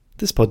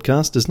This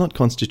podcast does not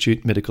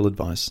constitute medical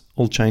advice.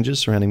 All changes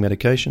surrounding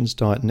medications,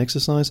 diet and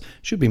exercise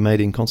should be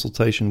made in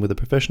consultation with a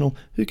professional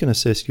who can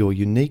assess your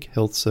unique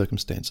health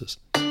circumstances.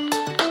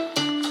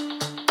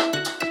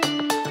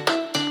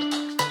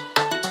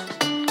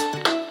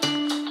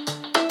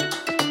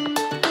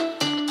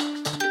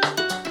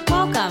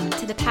 Welcome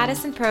to the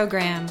Pattison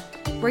Program,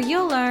 where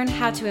you'll learn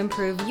how to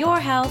improve your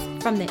health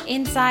from the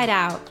inside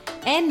out.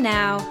 And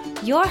now,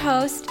 your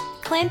host,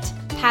 Clint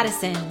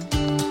Pattison.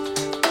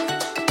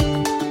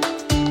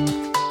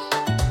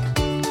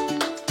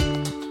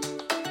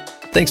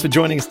 Thanks for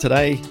joining us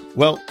today.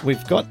 Well,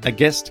 we've got a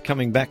guest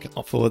coming back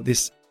for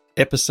this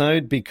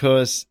episode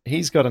because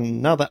he's got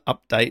another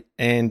update,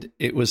 and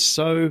it was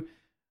so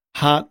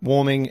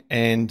heartwarming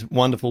and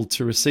wonderful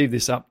to receive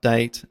this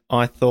update.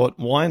 I thought,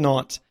 why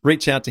not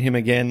reach out to him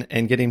again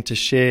and get him to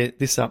share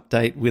this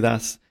update with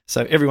us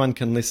so everyone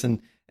can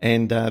listen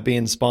and be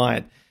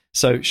inspired.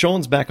 So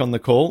Shaun's back on the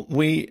call.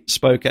 We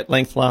spoke at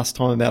length last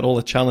time about all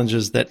the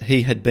challenges that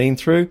he had been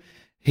through.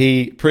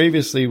 He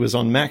previously was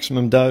on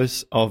maximum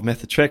dose of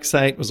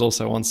methotrexate, was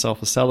also on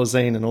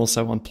sulfasalazine and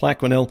also on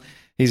Plaquenil.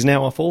 He's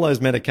now off all those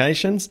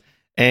medications,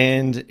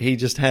 and he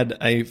just had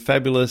a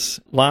fabulous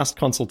last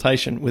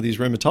consultation with his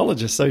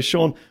rheumatologist. So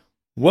Shaun,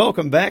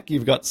 welcome back.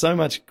 You've got so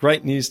much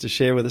great news to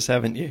share with us,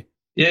 haven't you?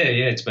 Yeah,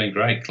 it's been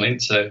great,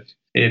 Clint. So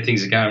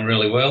things are going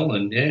really well,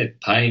 and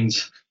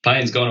pain's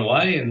gone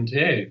away, and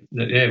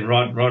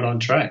right on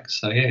track.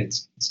 So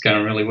it's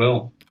going really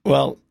well.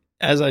 Well,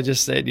 as I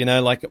just said,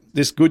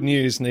 this good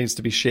news needs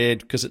to be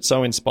shared because it's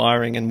so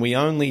inspiring, and we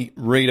only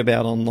read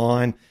about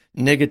online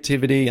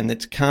negativity and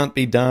it can't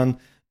be done,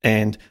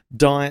 and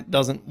diet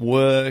doesn't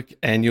work,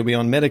 and you'll be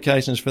on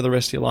medications for the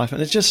rest of your life. And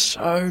it's just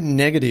so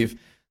negative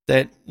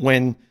that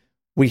when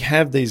we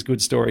have these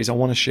good stories, I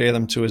want to share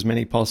them to as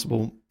many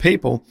possible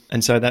people.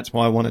 And so that's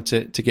why I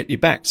wanted to get you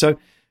back. So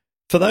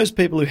for those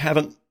people who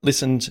haven't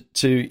listened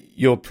to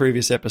your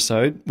previous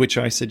episode, which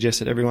I suggest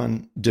that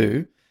everyone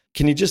do,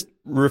 can you just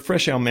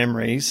refresh our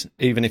memories,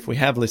 even if we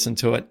have listened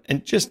to it,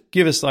 and just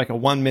give us like a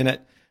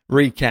 1-minute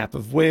recap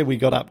of where we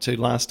got up to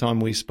last time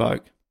we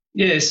spoke?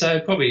 Yeah,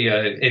 so probably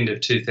end of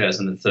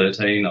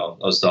 2013, I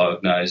was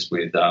diagnosed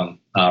with RA.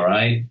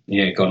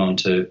 Got on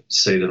to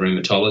see the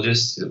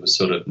rheumatologist. It was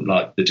sort of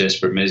like the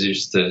desperate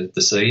measures to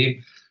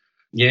see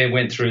him.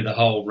 Went through the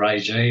whole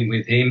regime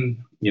with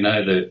him.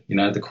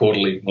 The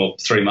quarterly or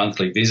 3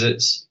 monthly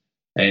visits,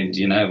 and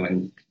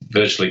when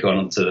virtually got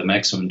onto the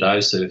maximum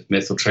dose of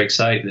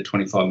methotrexate, the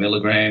 25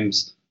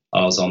 milligrams.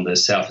 I was on the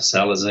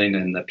sulfasalazine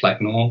and the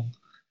Plaquenil.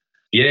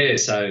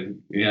 So,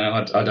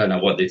 I don't know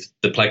what the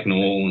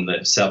Plaquenil and the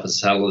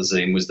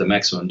sulfasalazine was the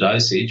maximum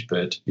dosage,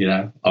 but,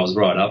 I was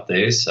right up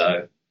there.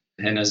 So,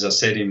 and as I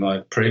said in my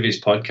previous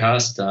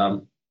podcast,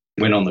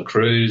 went on the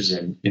cruise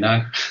and,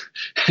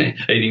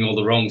 eating all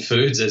the wrong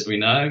foods, as we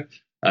know,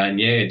 and,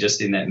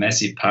 just in that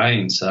massive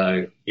pain.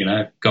 So,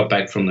 got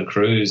back from the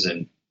cruise,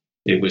 and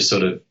it was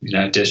sort of,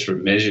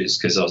 desperate measures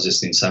because I was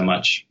just in so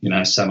much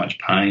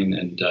pain.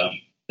 And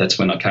that's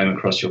when I came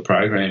across your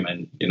program,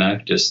 and,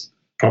 just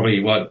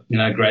probably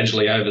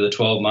gradually over the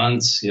 12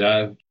 months,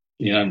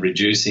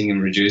 reducing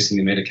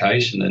the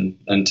medication and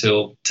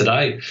until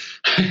today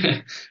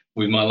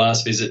with my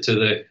last visit to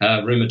the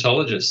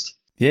rheumatologist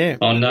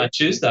on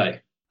Tuesday.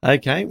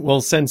 Okay,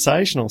 well,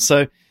 sensational.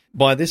 So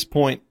by this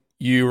point,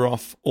 you're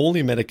off all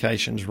your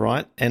medications,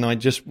 right? And I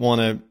just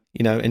want to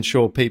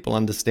ensure people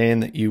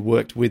understand that you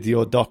worked with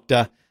your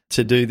doctor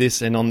to do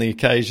this, and on the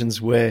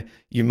occasions where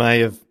you may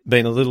have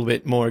been a little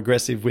bit more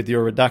aggressive with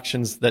your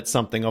reductions, that's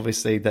something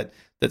obviously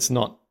that's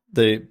not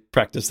the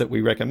practice that we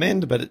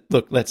recommend. But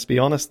look, let's be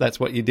honest, that's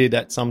what you did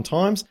at some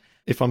times,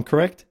 if I'm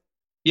correct.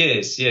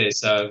 Yes.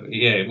 So,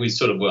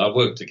 I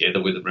worked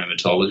together with a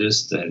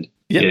rheumatologist, and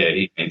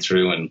he went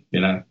through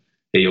and,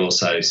 he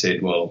also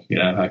said, well,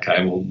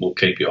 okay, we'll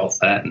keep you off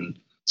that, and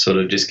sort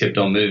of just kept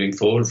on moving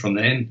forward from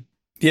then.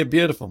 Yeah,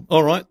 beautiful.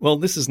 All right. Well,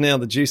 this is now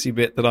the juicy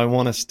bit that I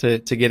want us to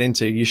get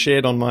into. You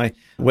shared on my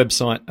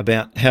website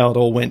about how it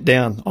all went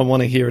down. I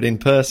want to hear it in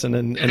person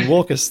and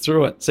walk us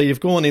through it. So you've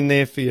gone in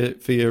there for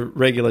your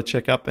regular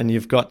checkup, and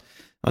you've got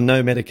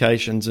no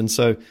medications. And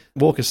so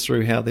walk us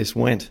through how this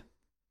went.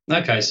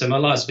 Okay. So my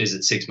last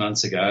visit 6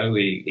 months ago,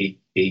 he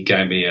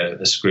gave me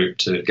a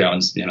script to go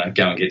and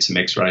get some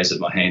x-rays of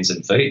my hands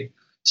and feet.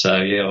 So,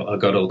 I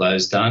got all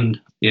those done.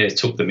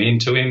 Took them in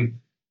to him.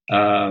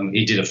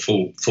 He did a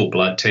full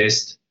blood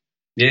test.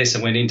 So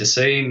I went in to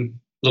see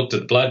him, looked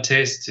at the blood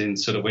test and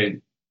sort of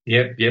went,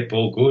 yep,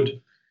 all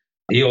good.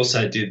 He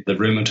also did the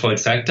rheumatoid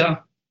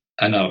factor,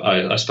 and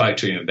I spoke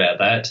to him about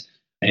that,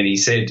 and he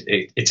said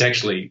it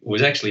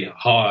was actually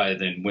higher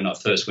than when I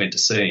first went to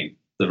see him,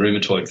 the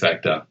rheumatoid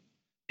factor.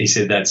 He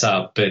said that's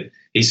up, but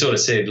he sort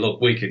of said,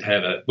 look, we could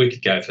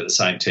go for the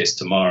same test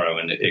tomorrow,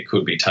 and it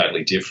could be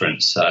totally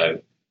different. So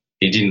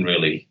he didn't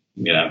really,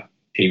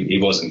 he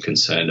wasn't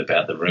concerned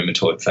about the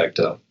rheumatoid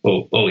factor.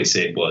 All he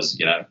said was,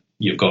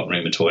 you've got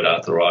rheumatoid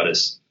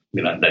arthritis,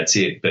 that's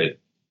it. But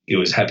he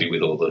was happy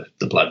with all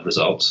the blood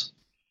results.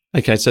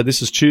 Okay, so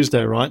this is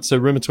Tuesday, right? So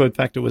rheumatoid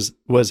factor was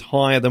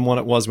higher than what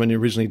it was when you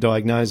originally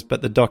diagnosed,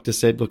 but the doctor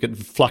said, look, it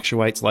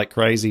fluctuates like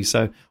crazy.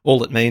 So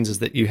all it means is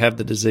that you have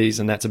the disease,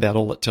 and that's about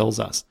all it tells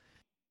us.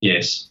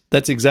 Yes.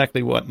 That's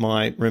exactly what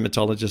my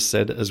rheumatologist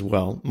said as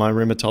well. My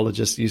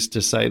rheumatologist used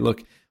to say,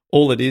 look,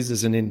 all it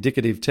is an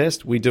indicative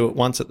test. We do it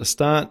once at the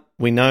start.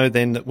 We know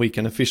then that we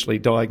can officially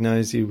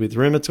diagnose you with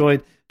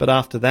rheumatoid, but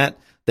after that,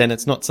 then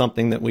it's not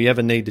something that we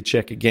ever need to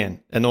check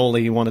again. And all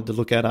he wanted to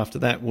look at after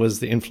that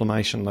was the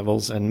inflammation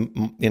levels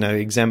and,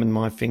 examine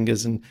my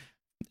fingers and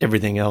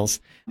everything else.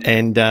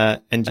 And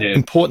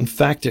important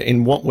factor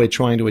in what we're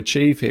trying to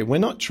achieve here. We're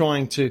not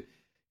trying to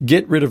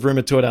get rid of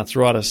rheumatoid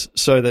arthritis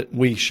so that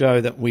we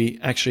show that we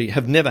actually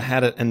have never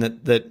had it and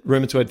that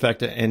rheumatoid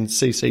factor and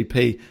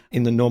CCP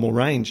in the normal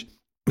range,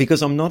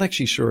 because I'm not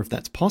actually sure if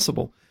that's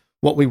possible.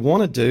 What we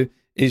want to do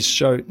is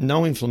show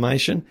no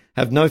inflammation,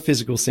 have no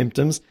physical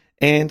symptoms,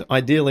 and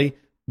ideally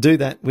do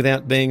that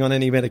without being on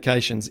any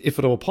medications, if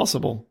at all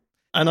possible.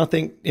 And I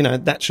think,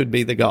 that should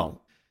be the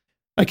goal.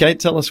 Okay,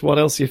 tell us what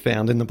else you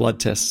found in the blood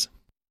tests.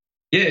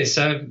 Yeah,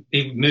 so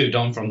he moved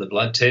on from the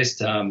blood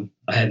test. I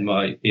had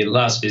my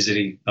last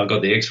visit, I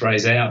got the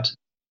x-rays out.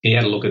 He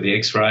had a look at the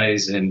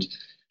x-rays, and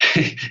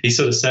he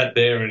sort of sat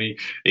there and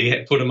he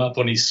had put them up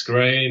on his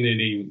screen, and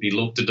he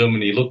looked at them,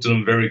 and he looked at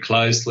them very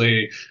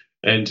closely.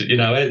 And,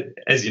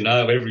 as you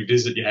know, every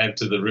visit you have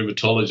to the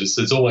rheumatologist,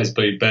 there's always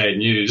been bad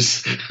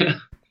news.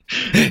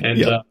 And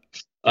yep.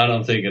 And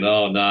I'm thinking,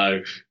 oh,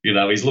 no,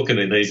 he's looking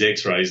at these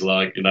x-rays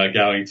like,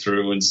 going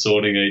through and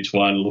sorting each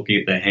one, looking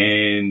at the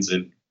hands,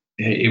 and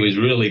he was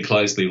really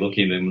closely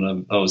looking at them.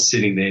 And I was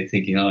sitting there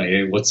thinking, oh,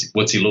 yeah,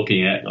 what's he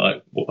looking at?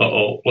 Like,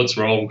 what's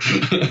wrong?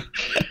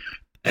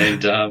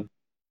 And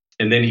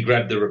then he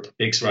grabbed the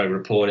x-ray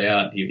report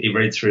out. He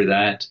read through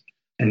that,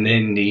 and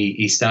then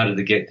he started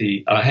to get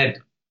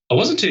I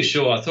wasn't too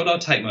sure. I thought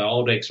I'd take my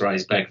old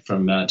x-rays back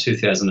from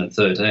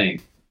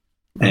 2013.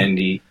 And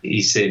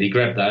he said he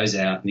grabbed those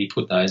out and he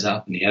put those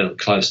up and he had a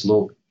close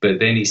look. But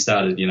then he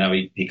started,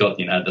 he got,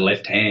 the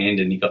left hand,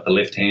 and he got the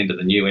left hand of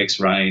the new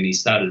x-ray, and he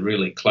started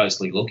really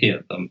closely looking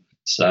at them.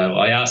 So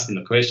I asked him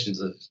the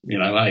questions of,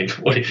 hey,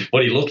 what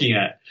are you looking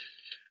at?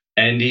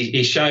 And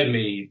he showed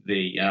me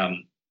the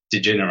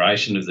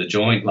degeneration of the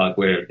joint, like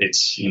where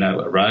it's,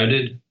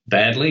 eroded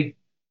badly.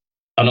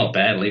 Not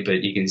badly,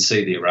 but you can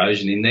see the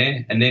erosion in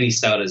there. And then he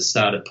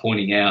started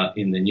pointing out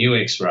in the new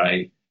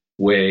x-ray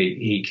where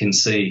he can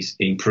see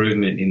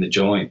improvement in the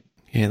joint.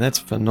 Yeah, that's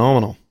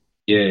phenomenal.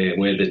 Yeah,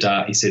 where the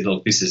dark, he said,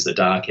 look, this is the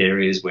dark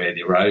areas where the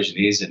erosion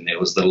is, and there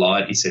was the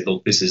light. He said,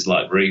 look, this is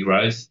like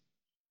regrowth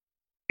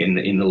in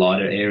the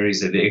lighter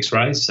areas of the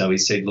x-rays. So he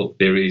said, look,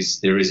 there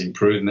is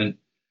improvement.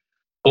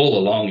 All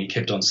along, he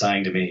kept on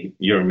saying to me,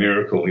 you're a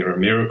miracle, you're a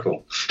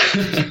miracle.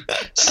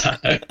 So,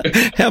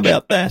 how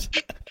about that?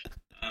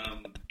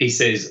 He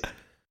says,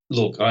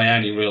 look, I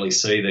only really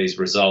see these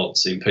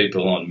results in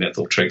people on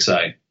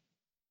methotrexate,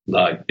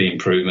 like the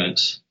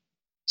improvements.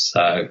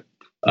 So,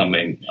 I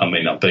mean,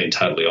 I've been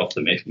totally off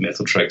the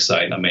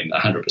methotrexate.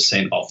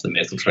 100% off the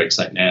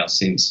methotrexate now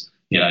since,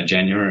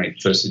 January,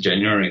 1st of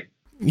January,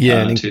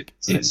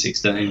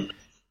 2016.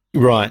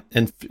 Right.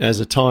 And as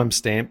a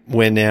timestamp,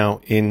 we're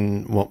now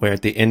we're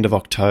at the end of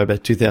October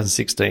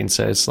 2016.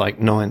 So it's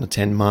like 9 or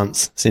 10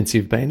 months since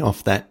you've been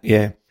off that.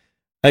 Yeah.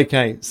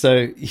 Okay,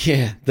 so,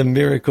 yeah, the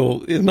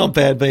miracle, it's not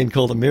bad being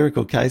called a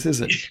miracle case,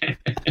 is it?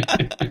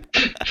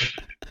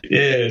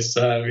 Yeah,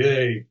 so,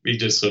 yeah, he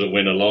just sort of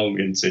went along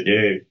and said,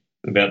 yeah,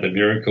 about the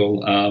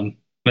miracle. And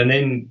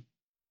then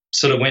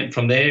sort of went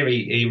from there.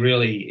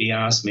 He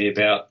asked me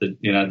about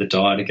the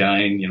diet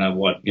again,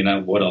 what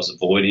I was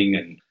avoiding,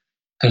 and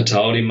I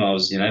told him I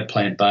was,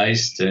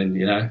 plant-based and,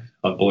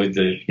 avoid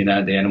the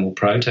animal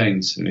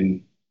proteins.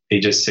 And he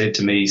just said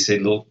to me, he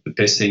said, look, the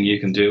best thing you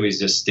can do is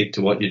just stick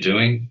to what you're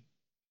doing.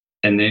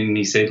 And then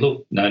he said,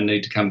 look, no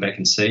need to come back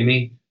and see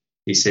me.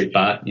 He said,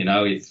 but,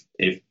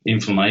 if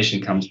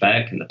inflammation comes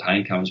back and the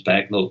pain comes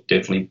back, look,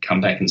 definitely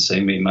come back and see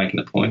me and make an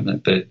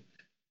appointment. But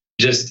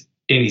just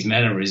in his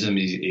mannerism,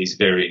 he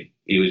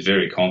was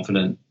very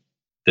confident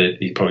that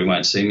he probably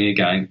won't see me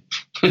again.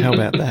 How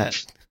about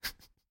that?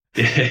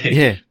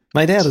 Yeah.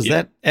 Mate, how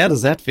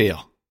does that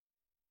feel?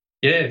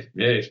 Yeah,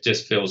 it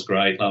just feels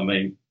great. I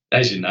mean,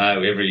 as you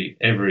know,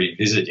 every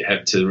visit you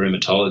have to the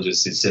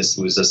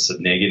rheumatologist, was just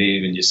a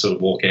negative, and you sort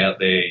of walk out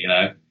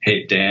there,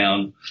 head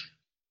down.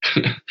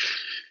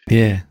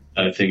 Yeah.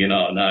 Thinking,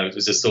 oh no,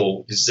 it's just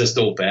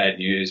all bad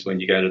news when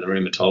you go to the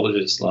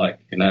rheumatologist. Like,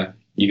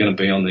 you're going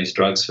to be on these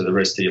drugs for the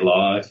rest of your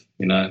life.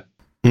 Yeah.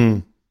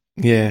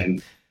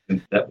 And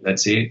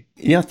that's it.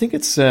 Yeah, I think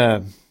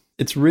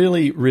it's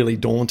really, really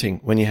daunting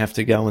when you have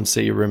to go and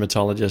see a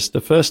rheumatologist.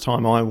 The first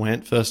time I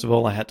went, first of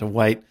all, I had to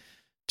wait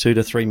 2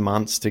 to 3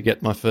 months to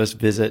get my first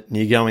visit, and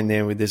you go in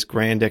there with this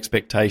grand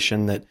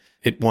expectation that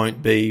it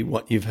won't be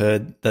what you've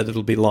heard that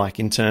it'll be like,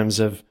 in terms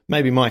of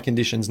maybe my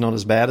condition's not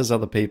as bad as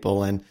other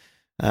people, and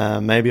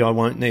maybe I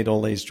won't need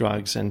all these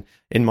drugs. And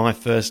in my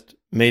first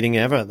meeting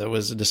ever, there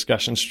was a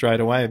discussion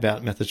straight away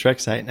about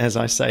methotrexate. And as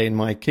I say in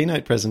my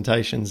keynote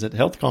presentations at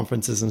health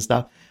conferences and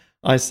stuff,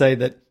 I say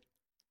that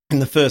in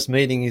the first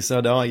meeting, he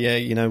said, oh,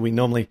 yeah, we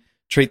normally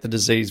treat the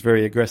disease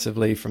very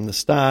aggressively from the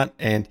start.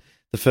 And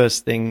the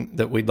first thing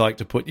that we'd like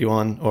to put you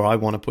on, or I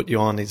want to put you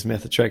on, is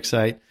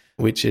methotrexate,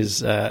 which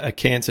is a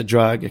cancer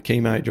drug, a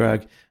chemo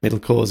drug. It'll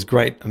cause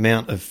great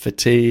amount of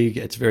fatigue.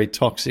 It's very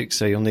toxic,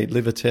 so you'll need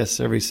liver tests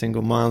every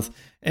single month.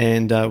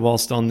 And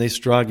whilst on this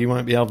drug, you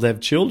won't be able to have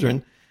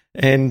children.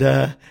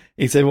 And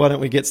he said, why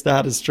don't we get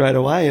started straight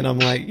away? And I'm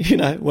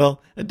like,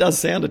 well, it does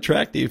sound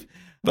attractive,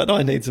 but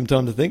I need some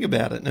time to think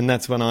about it. And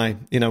that's when I,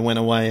 went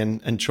away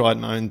and tried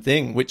my own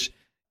thing, which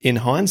in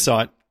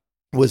hindsight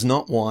was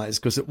not wise,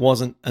 because it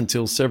wasn't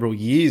until several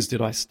years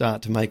did I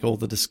start to make all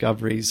the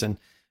discoveries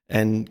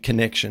and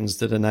connections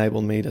that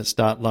enabled me to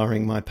start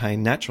lowering my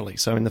pain naturally.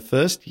 So in the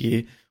first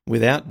year,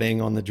 without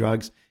being on the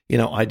drugs,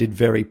 I did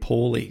very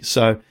poorly.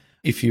 So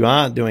if you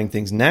are doing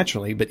things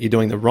naturally, but you're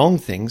doing the wrong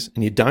things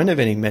and you don't have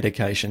any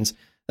medications,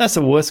 that's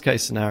the worst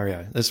case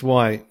scenario. That's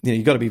why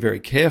you've got to be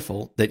very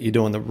careful that you're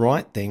doing the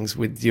right things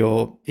with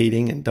your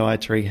eating and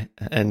dietary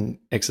and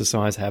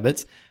exercise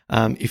habits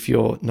if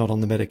you're not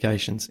on the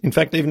medications. In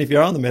fact, even if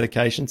you're on the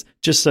medications,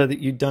 just so that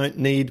you don't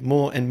need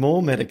more and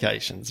more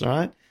medications,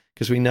 right?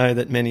 Because we know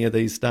that many of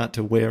these start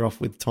to wear off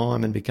with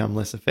time and become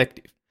less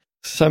effective.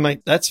 So,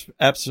 mate, that's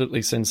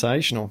absolutely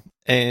sensational.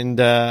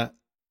 And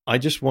I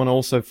just want to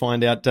also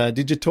find out,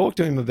 did you talk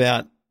to him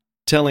about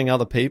telling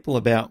other people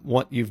about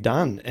what you've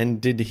done? And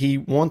did he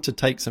want to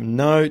take some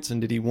notes,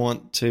 and did he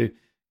want to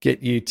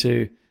get you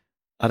to,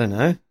 I don't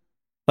know,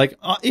 like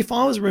if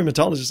I was a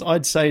rheumatologist,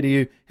 I'd say to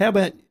you, how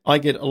about I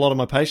get a lot of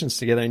my patients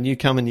together and you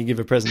come and you give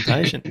a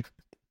presentation?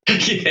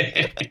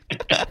 Yeah.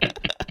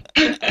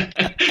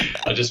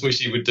 I just wish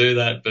he would do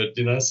that,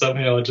 but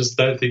somehow I just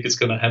don't think it's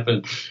going to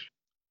happen.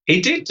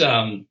 He did.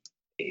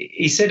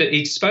 He said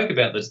he spoke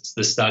about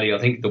the study. I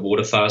think the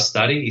water fast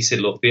study. He said,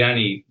 look, the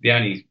only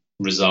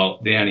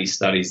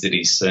studies that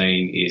he's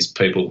seen is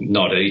people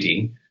not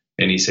eating,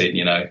 and he said,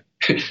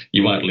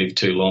 you won't live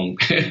too long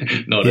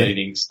not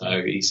eating.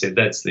 So he said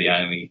that's the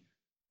only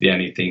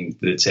thing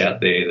that's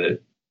out there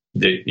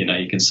that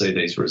you can see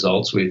these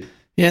results with.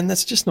 Yeah, and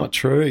that's just not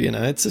true.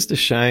 It's just a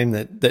shame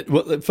that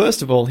well,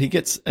 first of all, he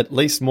gets at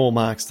least more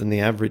marks than the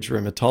average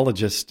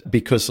rheumatologist,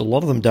 because a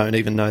lot of them don't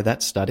even know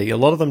that study. A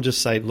lot of them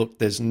just say, look,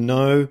 there's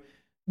no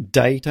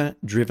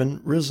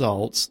data-driven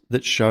results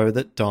that show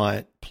that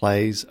diet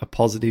plays a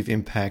positive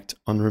impact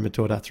on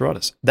rheumatoid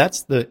arthritis.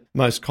 That's the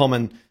most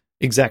common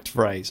exact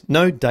phrase.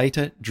 No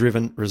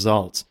data-driven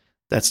results.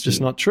 That's just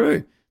not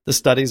true. The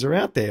studies are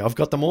out there. I've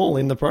got them all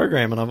in the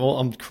program, and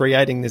I'm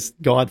creating this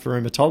guide for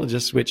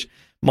rheumatologists, which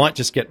might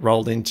just get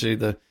rolled into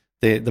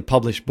the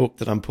published book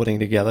that I'm putting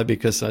together,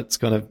 because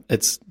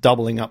it's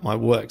doubling up my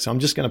work. So I'm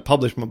just going to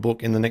publish my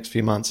book in the next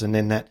few months, and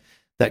then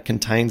that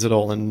contains it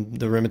all, and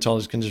the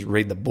rheumatologist can just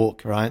read the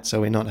book, right?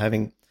 So we're not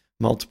having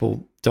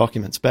multiple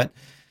documents. But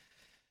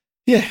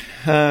yeah,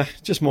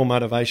 just more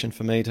motivation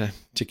for me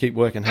to keep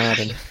working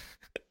hard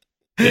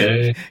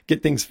and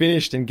get things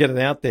finished and get it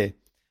out there.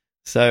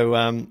 So,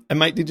 and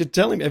mate, did you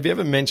tell him? Have you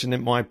ever mentioned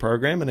in my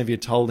program, and have you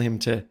told him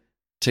to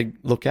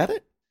look at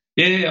it?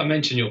 Yeah, I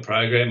mentioned your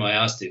program. I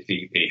asked if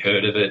he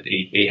heard of it.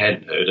 He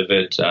hadn't heard of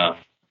it.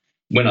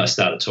 When I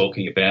started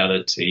talking about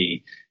it,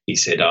 he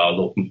said,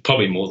 "Oh, look,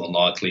 probably more than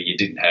likely you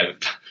didn't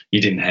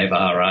have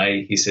RA."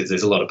 He says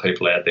there's a lot of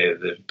people out there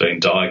that have been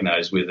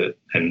diagnosed with it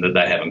and that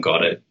they haven't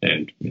got it,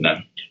 and you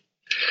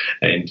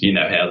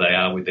know how they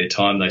are with their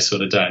time. They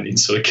sort of don't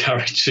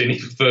encourage any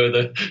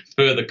further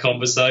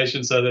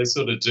conversation. So they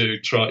sort of do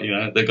try.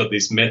 They've got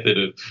this method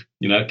of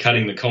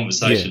cutting the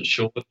conversation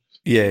short.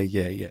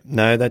 Yeah.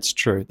 No, that's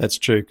true. That's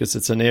true, because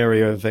it's an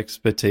area of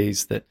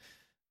expertise that,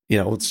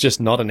 it's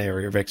just not an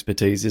area of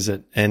expertise, is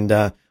it? And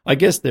I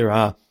guess there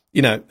are,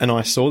 and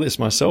I saw this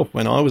myself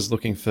when I was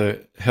looking for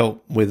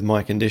help with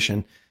my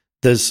condition.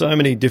 There's so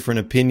many different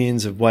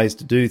opinions of ways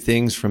to do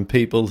things from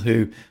people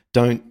who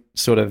don't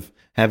sort of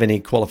have any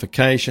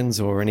qualifications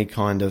or any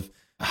kind of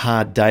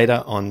hard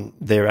data on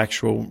their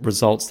actual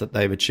results that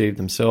they've achieved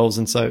themselves.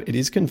 And so it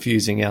is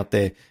confusing out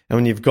there. And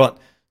when you've got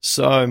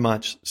so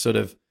much sort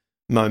of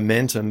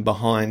momentum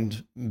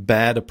behind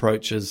bad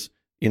approaches,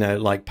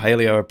 like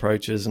paleo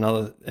approaches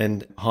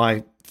and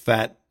high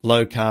fat,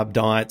 low carb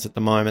diets at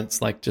the moment,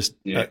 it's like just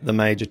the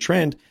major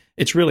trend.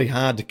 It's really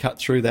hard to cut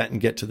through that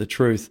and get to the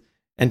truth,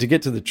 and to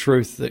get to the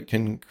truth that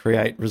can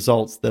create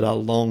results that are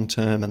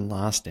long-term and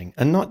lasting,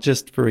 and not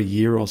just for a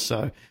year or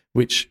so,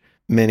 which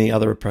many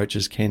other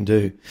approaches can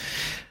do.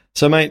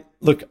 So, mate,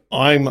 look,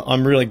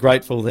 I'm really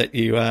grateful that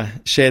you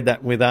shared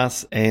that with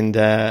us, and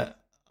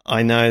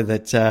I know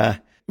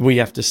that we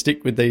have to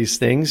stick with these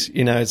things.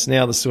 It's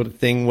now the sort of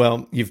thing,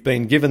 well, you've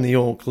been given the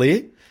all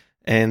clear,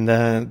 and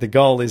the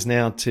goal is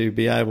now to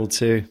be able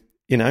to,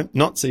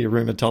 not see a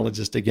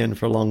rheumatologist again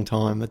for a long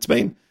time. It's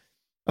been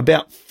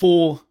about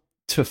 4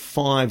 to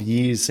 5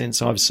 years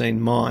since I've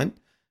seen mine,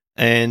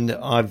 and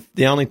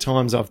the only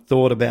times I've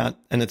thought about,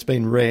 and it's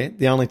been rare,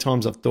 the only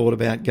times I've thought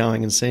about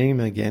going and seeing him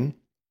again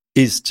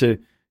is to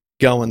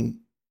go and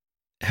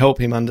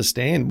help him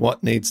understand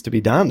what needs to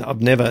be done.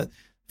 I've never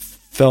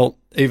felt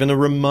even a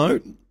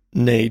remote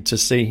need to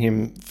see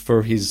him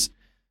for his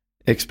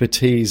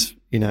expertise,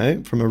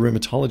 from a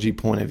rheumatology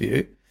point of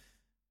view.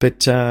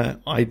 But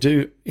I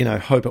do,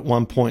 hope at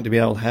one point to be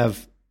able to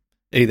have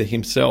either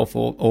himself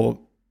or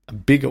a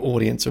bigger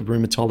audience of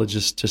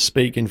rheumatologists to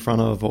speak in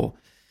front of or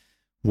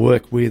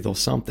work with or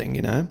something,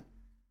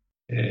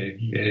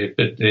 Yeah,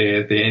 but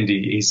at the end,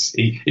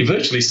 he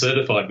virtually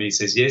certified me. He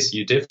says, yes,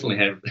 you definitely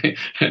have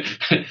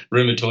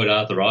rheumatoid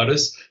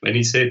arthritis. And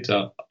he said,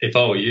 if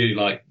I were you,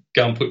 like,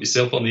 go and put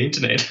yourself on the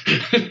internet.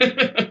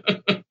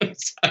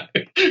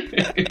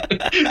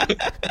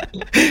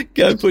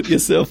 Go put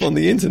yourself on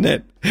the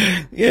internet.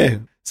 Yeah.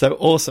 So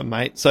awesome,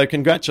 mate. So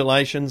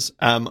congratulations.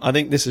 I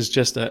think this is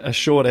just a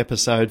short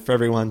episode for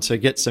everyone to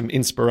get some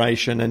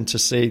inspiration and to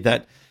see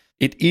that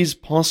it is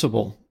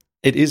possible.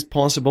 It is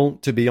possible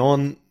to be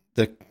on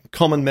the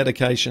common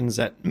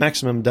medications at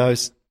maximum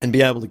dose and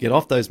be able to get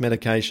off those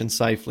medications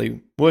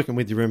safely, working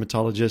with your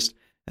rheumatologist,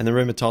 and the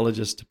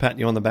rheumatologist to pat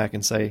you on the back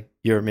and say,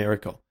 you're a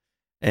miracle.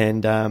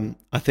 And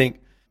I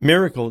think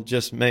miracle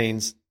just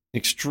means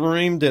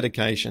extreme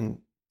dedication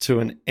to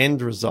an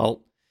end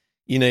result.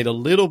 You need a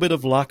little bit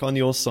of luck on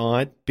your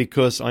side,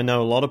 because I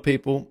know a lot of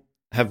people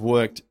have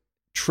worked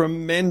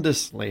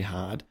tremendously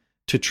hard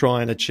to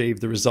try and achieve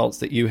the results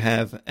that you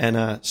have and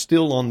are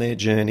still on their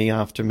journey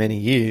after many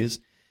years.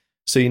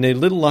 So you need a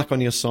little luck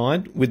on your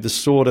side with the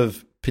sort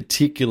of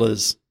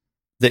particulars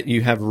that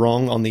you have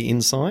wrong on the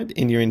inside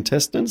in your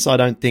intestines. I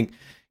don't think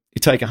you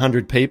take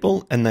 100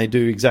 people and they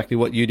do exactly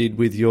what you did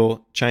with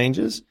your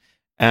changes.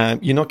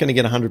 You're not going to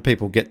get 100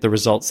 people get the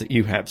results that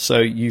you have. So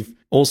you've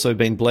also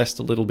been blessed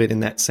a little bit in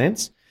that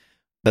sense.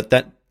 But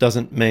that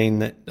doesn't mean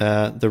that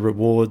the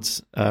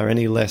rewards are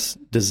any less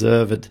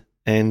deserved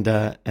and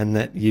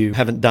that you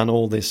haven't done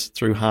all this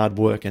through hard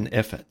work and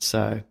effort.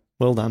 So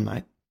well done,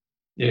 mate.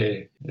 Yeah,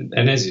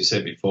 and as you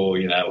said before,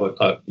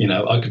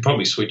 I could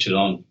probably switch it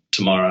on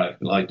tomorrow,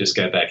 like just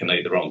go back and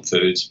eat the wrong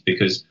foods,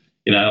 because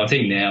I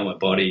think now my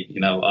body,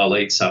 I'll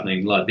eat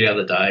something. Like the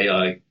other day,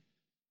 I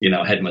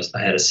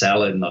had a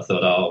salad and I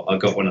thought, I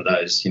got one of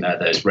those,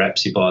 those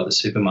wraps you buy at the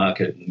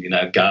supermarket,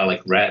 and,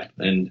 garlic wrap,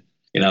 and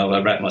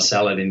I wrapped my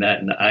salad in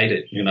that and ate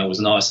it. It was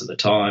nice at the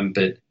time,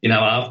 but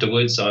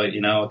afterwards, I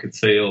could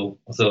feel.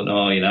 I thought,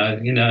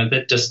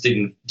 that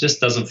just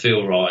doesn't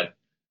feel right.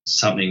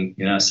 Something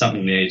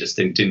there just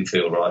didn't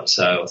feel right.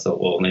 So I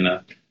thought, well,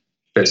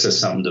 that's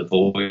just something to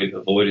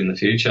avoid in the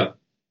future.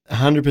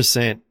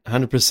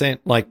 100%.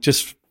 Like,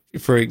 just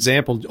for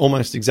example,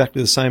 almost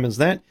exactly the same as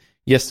that.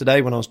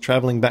 Yesterday, when I was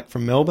traveling back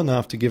from Melbourne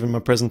after giving my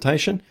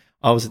presentation,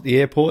 I was at the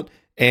airport,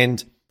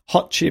 and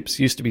hot chips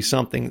used to be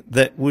something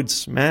that would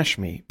smash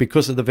me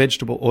because of the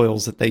vegetable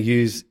oils that they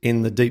use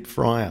in the deep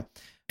fryer.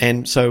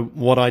 And so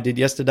what I did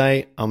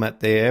yesterday, I'm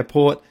at the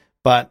airport,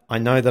 but I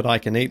know that I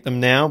can eat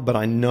them now, but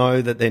I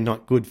know that they're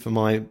not good for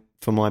my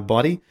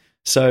body.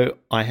 So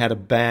I had a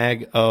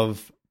bag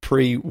of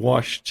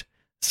pre-washed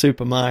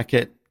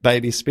supermarket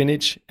baby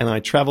spinach, and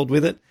I traveled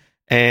with it.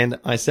 And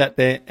I sat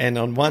there, and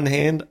on one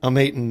hand, I'm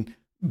eating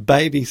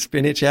baby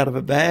spinach out of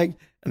a bag,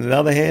 and on the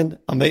other hand,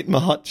 I'm eating my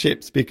hot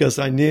chips, because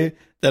I knew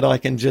that I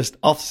can just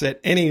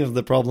offset any of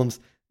the problems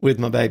with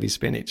my baby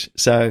spinach.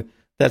 So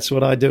that's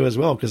what I do as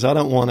well, because I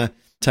don't want to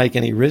take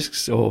any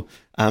risks or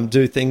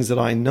do things that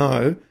I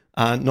know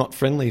are not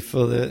friendly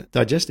for the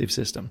digestive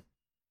system.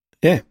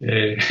 Yeah.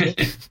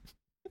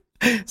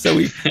 So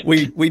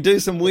we do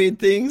some weird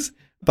things,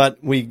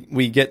 but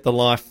we get the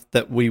life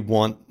that we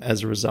want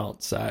as a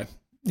result. So,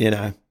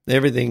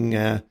 everything,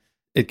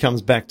 it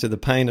comes back to the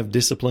pain of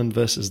discipline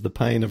versus the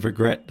pain of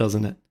regret,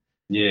 doesn't it?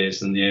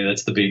 Yes, and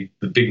that's the big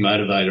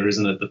motivator,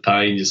 isn't it? The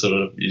pain, you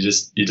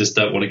just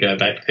don't want to go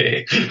back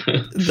there.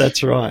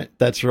 That's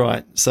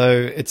right. So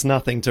it's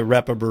nothing to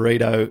wrap a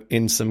burrito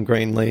in some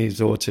green leaves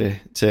or to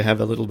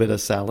have a little bit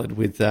of salad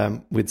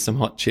with some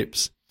hot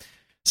chips.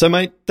 So,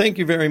 mate, thank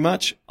you very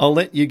much. I'll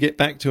let you get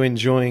back to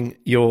enjoying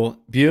your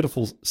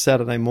beautiful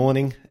Saturday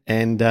morning,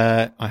 and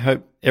I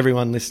hope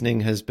everyone listening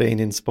has been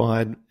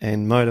inspired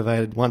and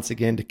motivated once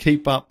again to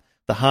keep up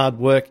the hard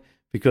work,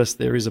 because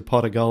there is a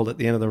pot of gold at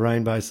the end of the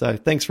rainbow. So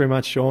thanks very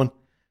much, Shaun.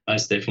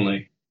 Most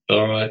definitely.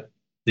 All right.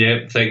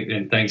 Yeah,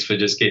 thanks for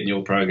just getting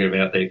your program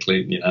out there,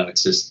 Clint. I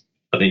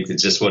think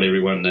it's just what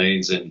everyone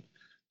needs, and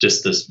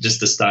just to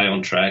stay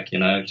on track,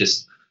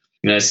 just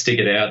stick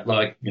it out,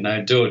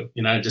 do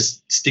it,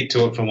 just stick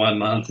to it for 1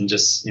 month and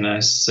just,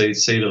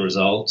 see the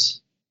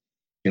results,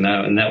 and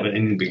that was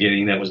in the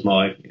beginning, that was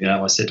my,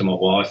 I said to my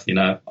wife,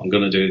 I'm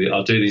going to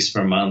I'll do this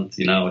for a month,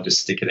 I'll just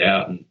stick it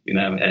out. And,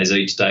 as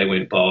each day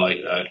went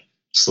by,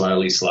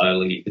 slowly,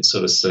 you could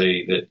sort of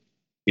see that,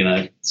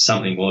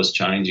 something was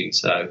changing.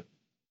 So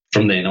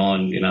from then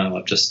on,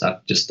 I've just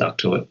stuck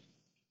to it.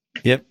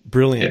 Yep.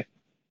 Brilliant. Yeah.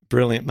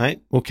 Brilliant, mate.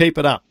 We'll keep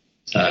it up.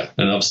 So,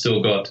 and I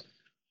still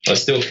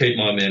keep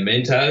my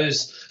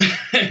mementos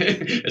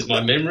as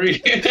my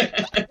memory.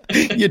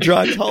 Your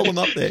drugs, hold them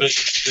up there. But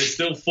they're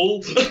still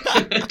full.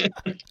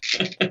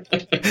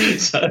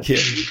 So,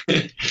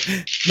 yeah.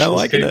 No,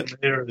 I can.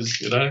 There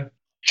as,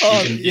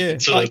 Oh, yeah.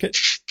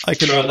 I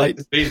can relate.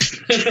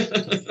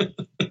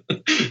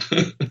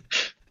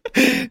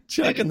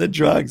 Chucking the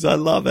drugs. I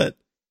love it.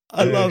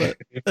 I love it.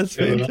 That's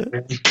fantastic.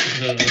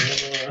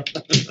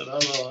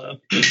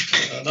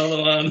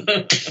 Another one.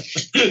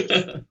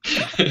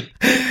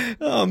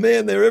 Oh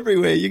man, they're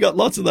everywhere. You got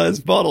lots of those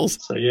bottles.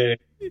 So yeah,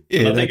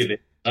 Yeah, I think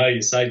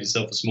you save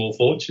yourself a small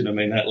fortune. I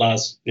mean, the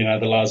last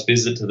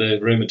visit to the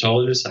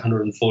rheumatologist,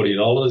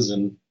 $140,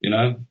 and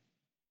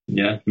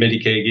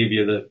Medicare give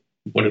you the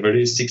whatever it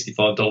is,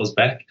 $65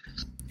 back.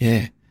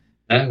 Yeah,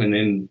 and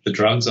then the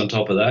drugs on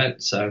top of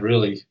that. So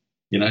really,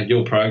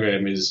 your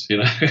program is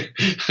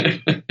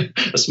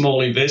a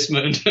small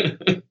investment.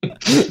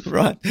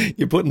 right.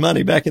 You're putting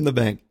money back in the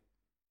bank.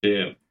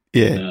 Yeah.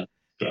 Yeah. No,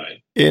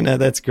 great. Yeah, no,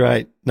 that's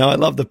great. No, I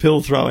love the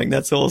pill throwing.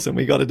 That's awesome.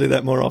 We got to do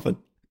that more often.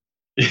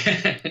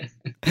 Yeah.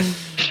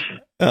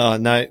 Oh,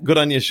 no. Good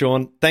on you,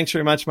 Shaun. Thanks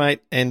very much,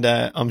 mate. And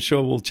I'm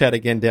sure we'll chat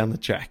again down the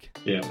track.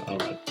 Yeah. All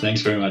right.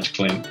 Thanks very much,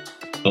 Clint.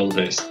 All the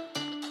best.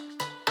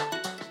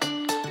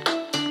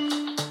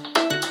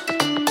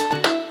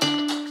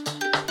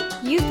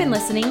 You've been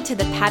listening to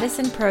the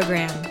Pattison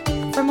Program.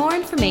 For more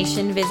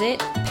information, visit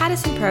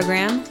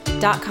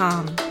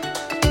pattisonprogram.com.